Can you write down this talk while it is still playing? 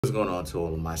What's going on to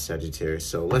all of my Sagittarius?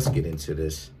 So let's get into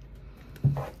this.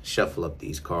 Shuffle up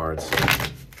these cards.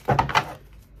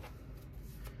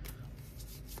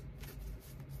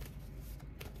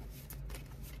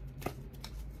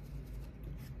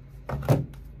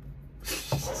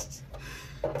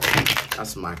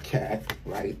 That's my cat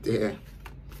right there,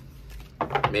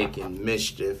 making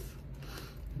mischief.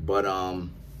 But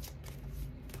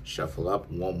shuffle up,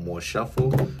 one more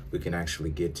shuffle, we can actually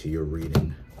get to your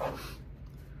reading.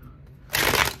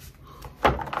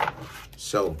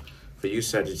 So for you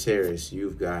Sagittarius,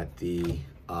 you've got the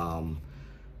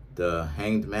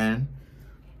Hanged Man,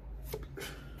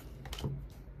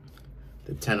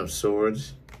 the Ten of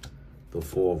Swords, the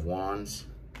Four of Wands,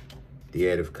 the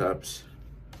Eight of Cups,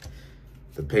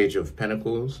 the Page of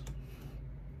Pentacles,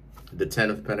 the Ten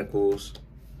of Pentacles,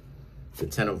 the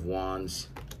Ten of Wands,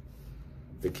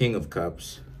 the King of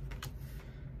Cups,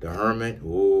 the Hermit,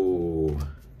 ooh,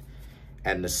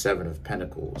 and the Seven of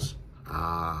Pentacles.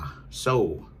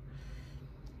 So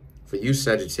for you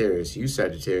Sagittarius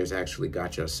actually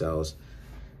got yourselves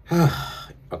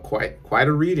quite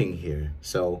a reading here.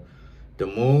 So the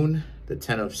Moon, the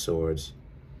Ten of Swords,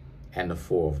 and the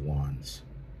Four of Wands.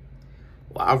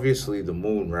 Well, obviously the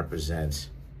Moon represents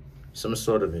some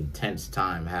sort of intense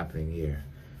time happening here,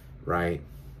 right?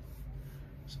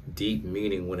 Deep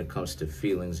meaning when it comes to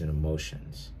feelings and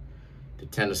emotions. The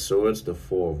Ten of Swords, the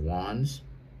Four of Wands,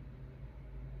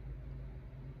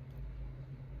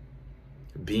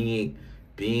 being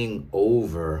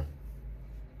over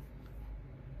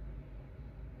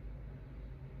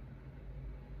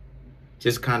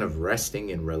just kind of resting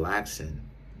and relaxing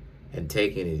and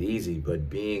taking it easy, but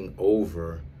being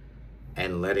over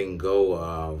and letting go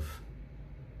of,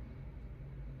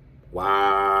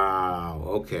 wow,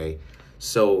 okay.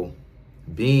 So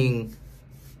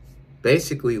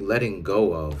basically letting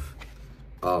go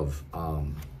of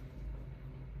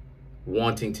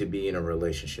wanting to be in a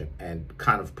relationship and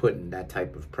kind of putting that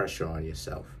type of pressure on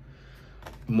yourself.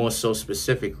 More so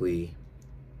specifically,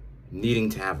 needing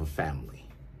to have a family,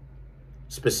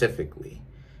 specifically.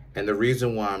 And the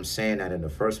reason why I'm saying that in the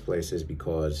first place is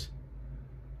because,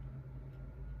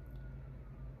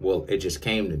 well, it just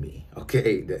came to me,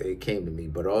 okay? It came to me,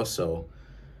 but also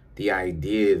the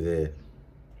idea that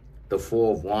the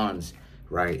Four of Wands,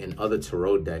 right, in other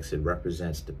tarot decks, it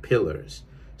represents the pillars.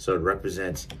 So it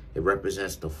represents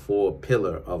the four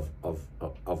pillar of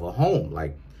a home,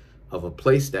 like of a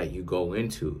place that you go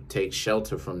into, take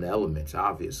shelter from the elements,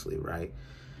 obviously, right?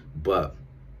 But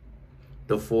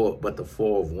the Four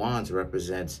of Wands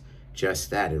represents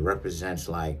just that. It represents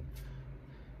like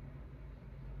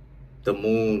the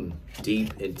Moon,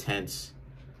 deep, intense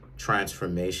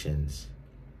transformations,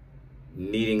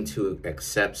 needing to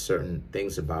accept certain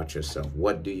things about yourself.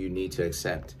 What do you need to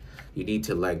accept? You need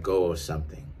to let go of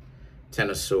something. Ten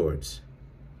of Swords.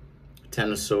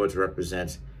 Ten of Swords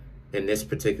represents, in this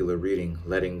particular reading,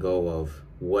 letting go of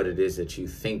what it is that you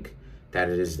think that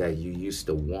it is that you used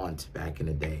to want back in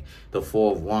the day. The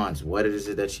Four of Wands, what is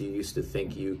it that you used to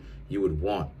think you would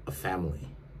want? A family.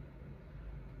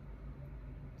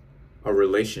 A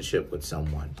relationship with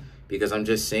someone. Because I'm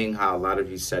just seeing how a lot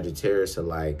of you Sagittarius are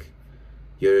like,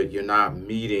 you're not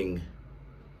meeting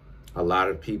a lot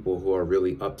of people who are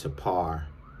really up to par,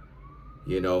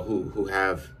 you know, who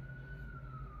have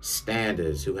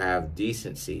standards, who have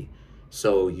decency.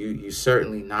 So you're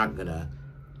certainly not gonna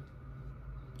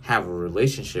have a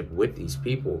relationship with these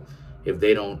people if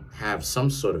they don't have some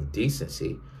sort of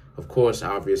decency. Of course,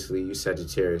 obviously, you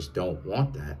Sagittarius don't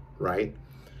want that, right?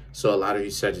 So a lot of you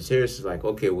Sagittarius is like,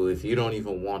 okay, well, if you don't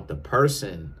even want the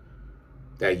person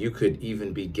that you could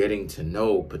even be getting to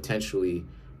know potentially,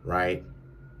 right,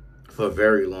 for a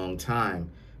very long time,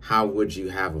 how would you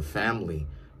have a family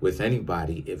with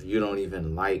anybody if you don't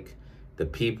even like the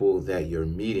people that you're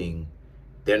meeting?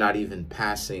 They're not even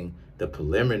passing the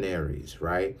preliminaries,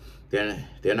 right? They're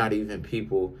not even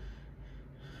people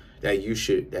that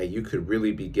you could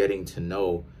really be getting to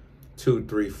know 2,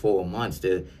 3, 4 months.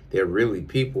 They're really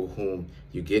people whom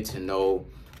you get to know,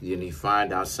 and you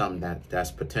find out something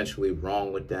that's potentially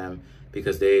wrong with them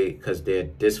because they're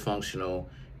dysfunctional.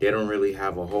 They don't really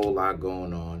have a whole lot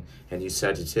going on. And you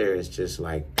Sagittarius just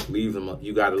like leave them.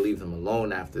 You got to leave them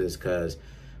alone after this, because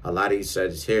a lot of you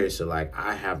Sagittarius are like,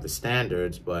 I have the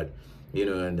standards, but you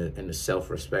know, in the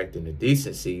self-respect and the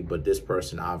decency, but this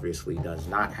person obviously does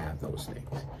not have those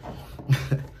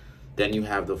things. Then you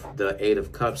have the Eight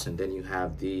of Cups, and then you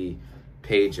have the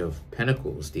Page of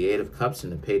Pentacles. The Eight of Cups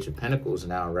and the Page of Pentacles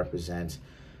now represents,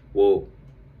 well,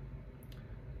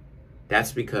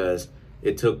 that's because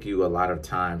it took you a lot of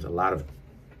times, a lot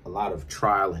of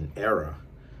trial and error,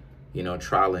 you know,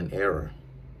 trial and error.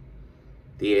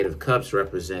 The Eight of Cups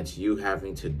represents you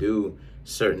having to do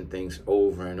certain things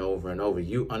over and over and over.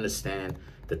 You understand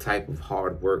the type of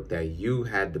hard work that you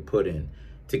had to put in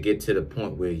to get to the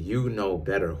point where you know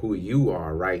better who you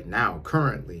are right now,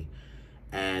 currently.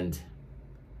 And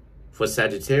for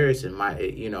Sagittarius,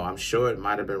 I'm sure it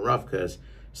might have been rough, because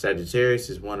Sagittarius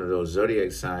is one of those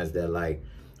zodiac signs that, like,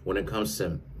 when it comes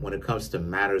to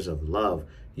matters of love,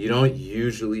 you don't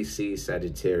usually see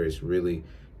Sagittarius really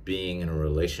being in a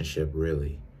relationship,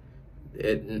 really.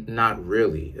 Not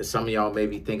really. Some of y'all may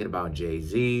be thinking about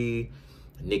Jay-Z,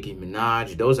 Nicki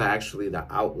Minaj. Those are actually the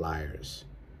outliers.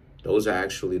 Those are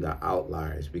actually the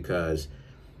outliers, because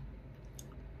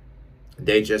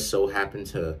they just so happen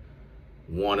to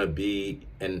want to be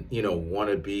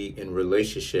in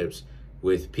relationships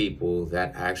with people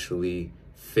that actually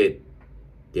fit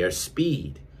their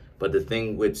speed. But the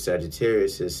thing with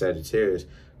Sagittarius is Sagittarius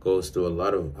goes through a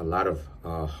lot of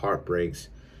heartbreaks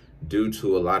due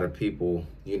to a lot of people,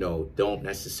 don't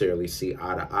necessarily see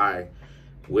eye to eye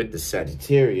with the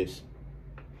Sagittarius.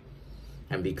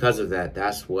 And because of that,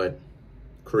 that's what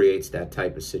creates that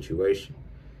type of situation.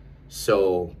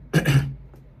 So,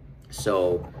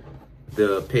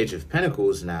 the Page of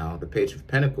Pentacles now, the Page of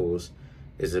Pentacles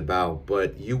is about,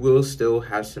 but you will still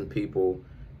have some people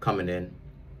coming in,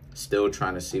 still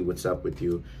trying to see what's up with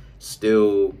you,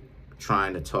 still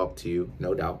trying to talk to you,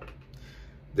 no doubt.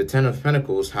 The Ten of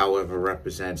Pentacles, however,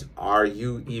 represents, are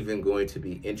you even going to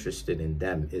be interested in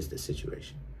them is the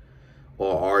situation?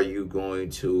 Or are you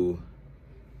going to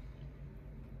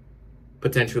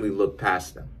potentially look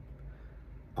past them?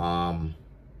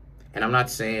 And I'm not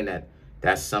saying that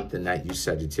that's something that you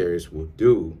Sagittarius will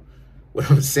do.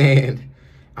 What I'm saying,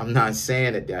 I'm not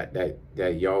saying that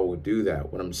y'all will do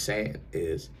that. What I'm saying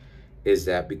is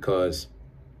that because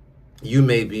you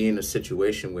may be in a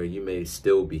situation where you may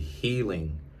still be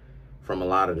healing from a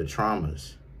lot of the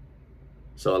traumas.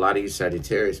 So a lot of you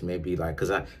Sagittarius may be like,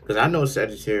 because I know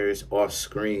Sagittarius off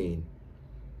screen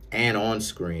and on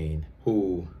screen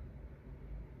who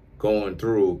going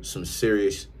through some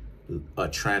serious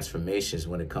transformations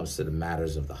when it comes to the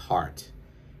matters of the heart.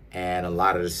 And a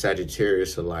lot of the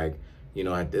Sagittarius are like,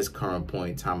 at this current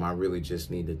point in time, I really just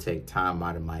need to take time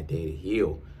out of my day to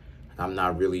heal. I'm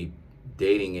not really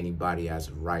dating anybody as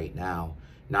of right now.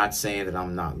 Not saying that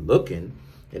I'm not looking,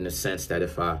 in the sense that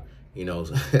if I,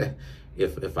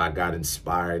 if I got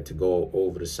inspired to go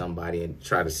over to somebody and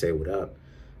try to say what up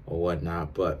or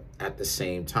whatnot. But at the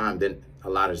same time, then a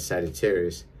lot of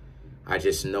Sagittarius, I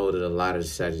just know that a lot of the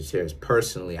Sagittarius,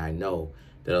 personally, I know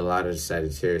that a lot of the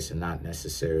Sagittarius are not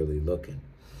necessarily looking.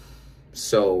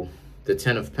 So the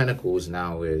Ten of Pentacles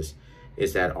now is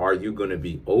that, are you going to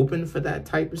be open for that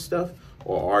type of stuff?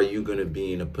 Or are you going to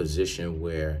be in a position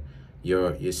where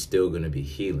you're still going to be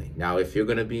healing? Now, if you're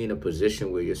going to be in a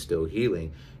position where you're still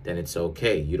healing, then it's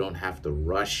okay. You don't have to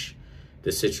rush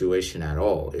the situation at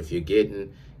all. If you're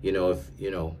getting,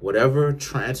 whatever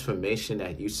transformation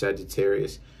that you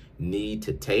Sagittarius need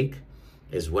to take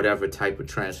is whatever type of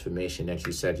transformation that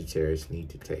you Sagittarius need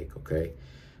to take, okay?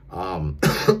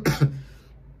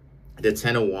 The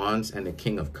Ten of Wands and the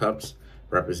King of Cups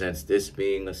represents this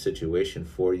being a situation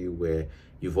for you where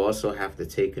you've also have to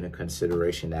take into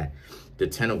consideration that the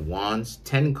Ten of Wands,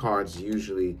 10 cards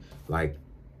usually, like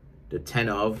the 10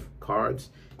 of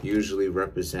cards usually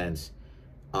represents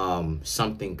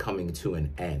something coming to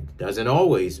an end. Doesn't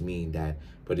always mean that,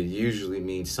 but it usually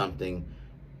means something.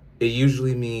 It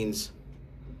usually means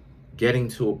getting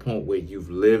to a point where you've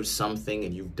lived something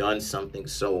and you've done something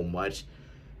so much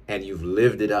and you've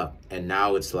lived it up. And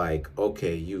now it's like,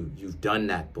 okay, you've done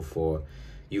that before.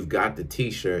 You've got the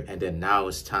t-shirt, and then now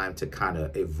it's time to kind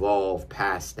of evolve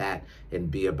past that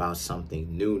and be about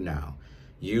something new now.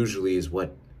 Usually is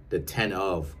what the 10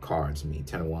 of cards mean.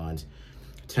 10 of Wands,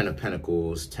 10 of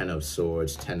Pentacles, 10 of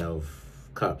Swords, 10 of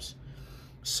Cups.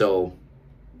 So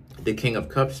the King of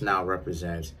Cups now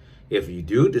represents, if you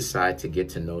do decide to get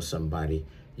to know somebody,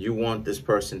 you want this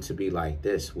person to be like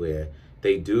this, where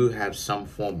they do have some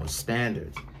form of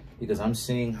standards. Because I'm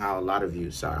seeing how a lot of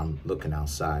you, sorry, I'm looking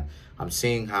outside. I'm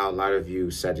seeing how a lot of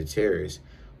you Sagittarius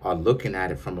are looking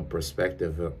at it from a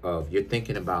perspective of you're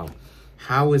thinking about,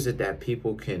 how is it that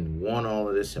people can want all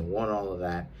of this and want all of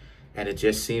that, and it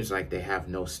just seems like they have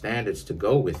no standards to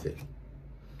go with it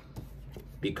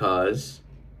because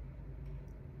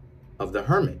of the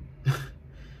Hermit.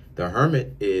 The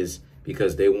Hermit is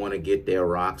because they want to get their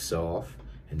rocks off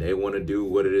and they want to do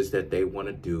what it is that they want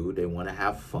to do. They want to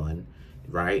have fun,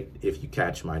 right? If you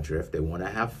catch my drift, they want to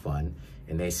have fun.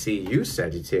 And they see you,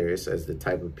 Sagittarius, as the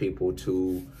type of people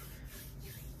to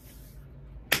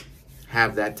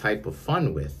have that type of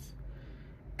fun with.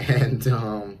 And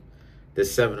The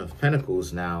Seven of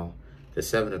Pentacles now, the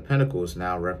Seven of Pentacles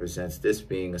now represents this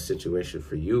being a situation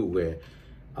for you where,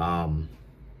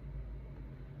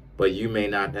 but you may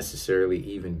not necessarily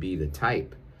even be the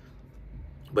type.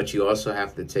 But you also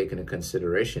have to take into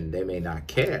consideration they may not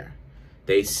care.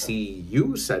 They see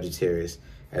you, Sagittarius,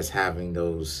 as having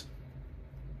those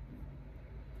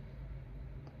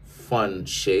fun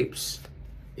shapes,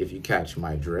 if you catch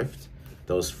my drift.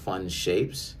 Those fun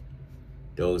shapes,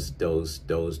 those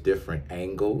different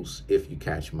angles, if you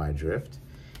catch my drift.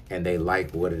 And they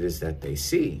like what it is that they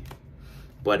see.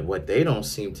 But what they don't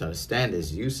seem to understand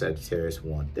is you, Sagittarius,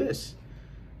 want this.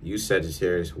 You,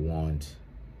 Sagittarius, want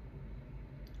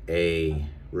a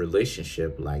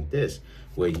relationship like this,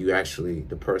 where you actually,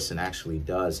 the person actually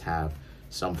does have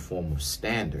some form of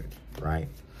standard, right?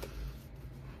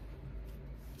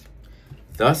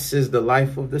 Thus is the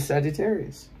life of the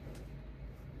Sagittarius.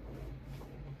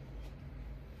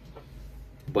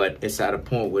 But it's at a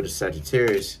point where the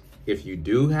Sagittarius, if you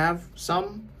do have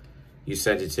some, you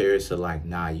Sagittarius are like,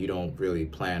 nah, you don't really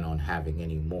plan on having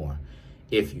any more.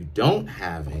 If you don't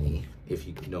have any, if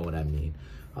you know what I mean,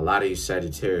 a lot of you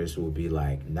Sagittarius will be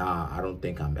like, nah, I don't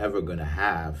think I'm ever going to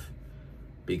have,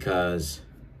 because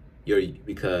you're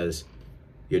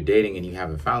dating and you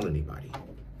haven't found anybody.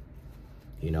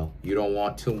 You know, you don't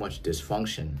want too much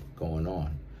dysfunction going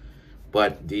on.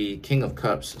 But the King of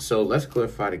Cups, so let's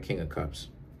clarify the King of Cups.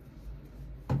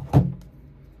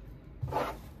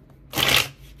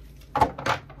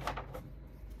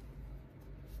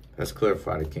 Let's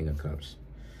clarify the King of Cups.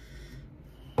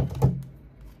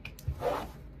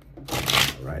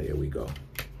 All right, here we go.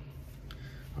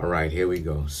 All right, here we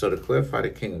go. So to clarify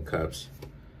the King of Cups,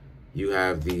 you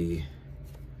have the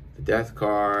Death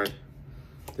card,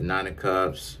 the Nine of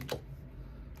Cups,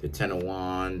 the Ten of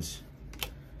Wands,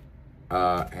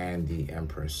 and the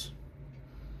Empress.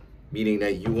 Meaning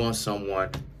that you want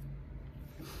someone,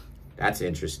 that's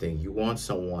interesting, you want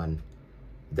someone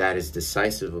that is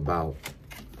decisive about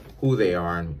who they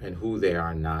are and who they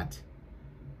are not,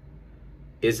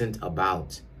 isn't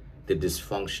about the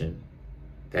dysfunction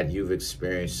that you've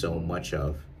experienced so much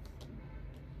of.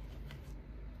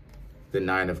 The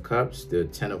Nine of Cups, the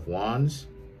Ten of Wands,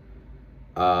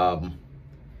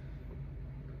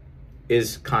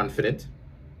 is confident,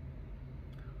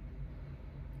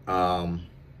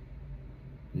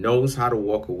 knows how to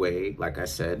walk away, like I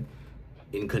said,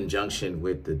 in conjunction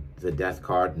with the Death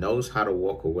card, knows how to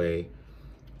walk away,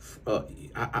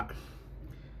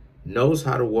 knows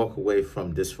how to walk away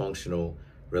from dysfunctional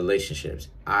relationships,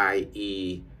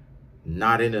 i.e.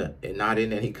 not in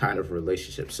any kind of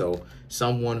relationship. So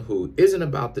someone who isn't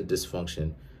about the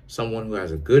dysfunction, someone who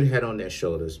has a good head on their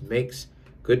shoulders, makes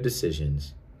good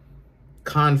decisions,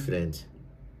 confident,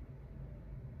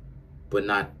 but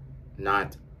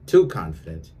not too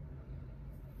confident,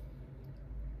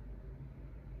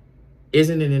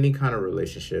 isn't in any kind of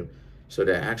relationship, so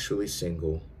they're actually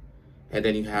single. And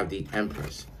then you have the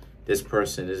Empress. This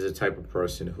person is the type of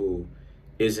person who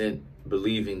isn't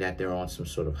believing that they're on some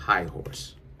sort of high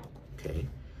horse, okay?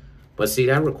 But see,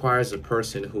 that requires a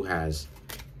person who has,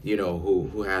 you know,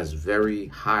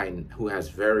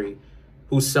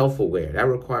 who's self-aware. That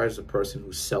requires a person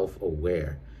who's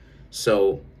self-aware.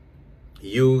 So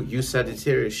you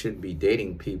Sagittarius should be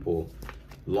dating people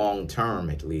long-term,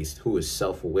 at least, who is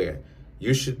self-aware.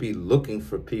 You should be looking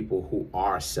for people who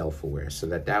are self-aware, so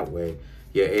that way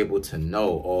you're able to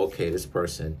know, oh, okay, this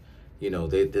person, you know,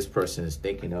 this person is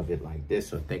thinking of it like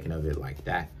this or thinking of it like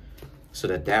that. So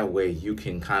that way you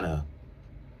can kind of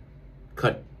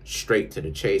cut straight to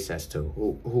the chase as to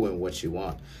who and what you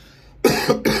want.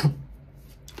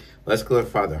 Let's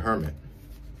clarify the Hermit.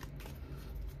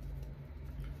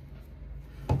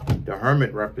 The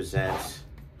Hermit represents,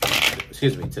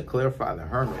 excuse me, to clarify the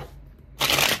Hermit,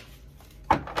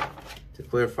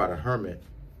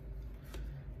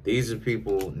 these are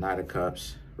people, Knight of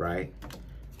Cups, right?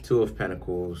 Two of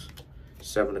Pentacles,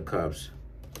 Seven of Cups,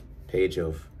 Page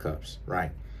of Cups,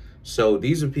 right? So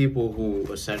these are people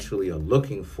who essentially are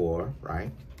looking for,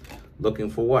 right? Looking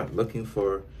for what? Looking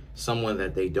for someone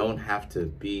that they don't have to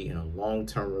be in a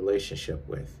long-term relationship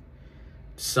with.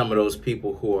 Some of those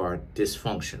people who are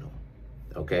dysfunctional,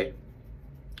 okay?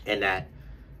 And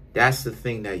that's the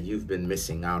thing that you've been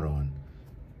missing out on.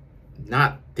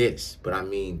 Not this, but I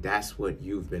mean, that's what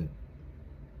you've been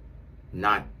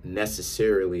not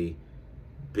necessarily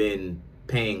been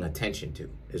paying attention to,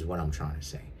 is what I'm trying to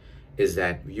say. Is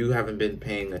that you haven't been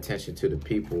paying attention to the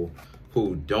people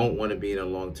who don't want to be in a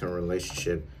long-term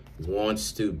relationship,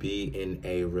 wants to be in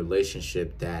a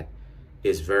relationship that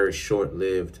is very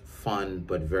short-lived, fun,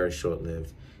 but very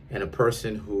short-lived. And a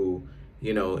person who,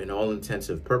 you know, in all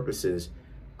intensive purposes,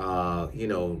 you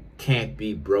know, can't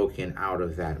be broken out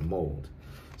of that mold.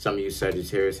 Some of you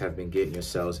Sagittarius have been getting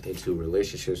yourselves into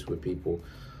relationships with people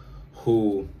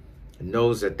who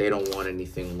knows that they don't want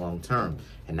anything long term.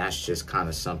 And that's just kind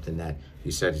of something that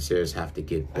you Sagittarius have to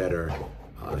get better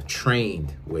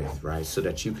trained with, right? So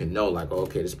that you can know, like,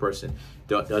 okay, this person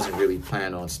doesn't really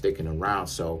plan on sticking around,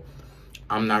 so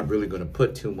I'm not really going to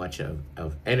put too much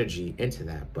of energy into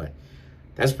that. But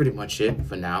that's pretty much it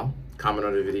for now. Comment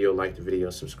on the video, like the video,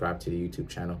 subscribe to the YouTube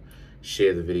channel,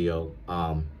 share the video.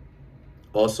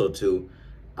 Also, too,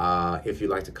 if you'd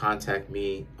like to contact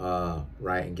me,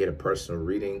 right, and get a personal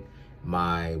reading,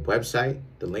 my website,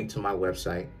 the link to my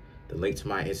website, the link to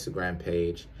my Instagram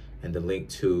page, and the link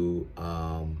to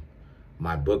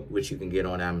my book, which you can get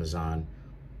on Amazon,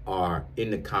 are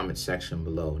in the comment section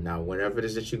below. Now, whenever it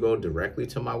is that you go directly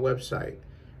to my website,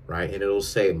 right, and it'll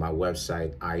say my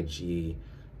website, IG,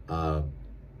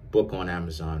 book on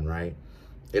Amazon, right?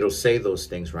 It'll say those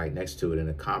things right next to it in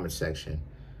the comment section.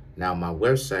 Now, my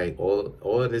website,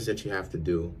 all it is that you have to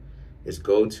do is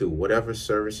go to whatever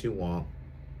service you want,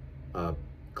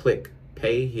 click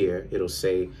pay here. It'll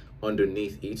say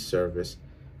underneath each service,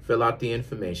 fill out the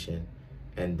information,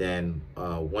 and then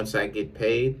once I get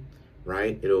paid,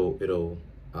 right, it'll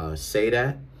say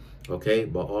that, okay.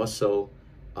 But also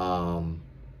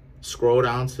scroll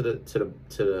down to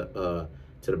the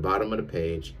bottom of the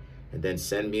page, and then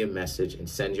send me a message and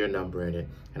send your number in it,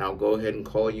 and I'll go ahead and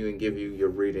call you and give you your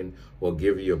reading, or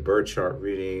give you a birth chart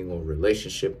reading, or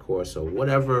relationship course, or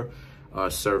whatever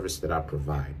service that I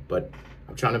provide. But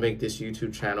I'm trying to make this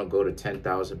YouTube channel go to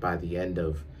 10,000 by the end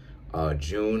of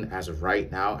June. As of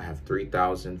right now, I have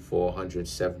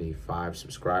 3,475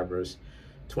 subscribers,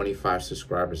 25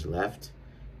 subscribers left.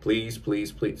 Please,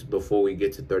 please, please, before we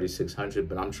get to 3,600,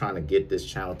 but I'm trying to get this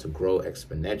channel to grow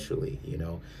exponentially, you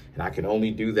know, and I can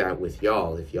only do that with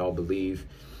y'all if y'all believe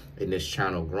in this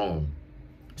channel growing.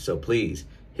 So please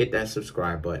hit that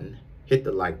subscribe button, hit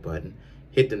the like button,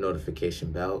 hit the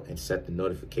notification bell, and set the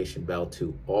notification bell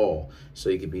to all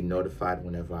so you can be notified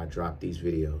whenever I drop these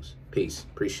videos. Peace.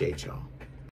 Appreciate y'all.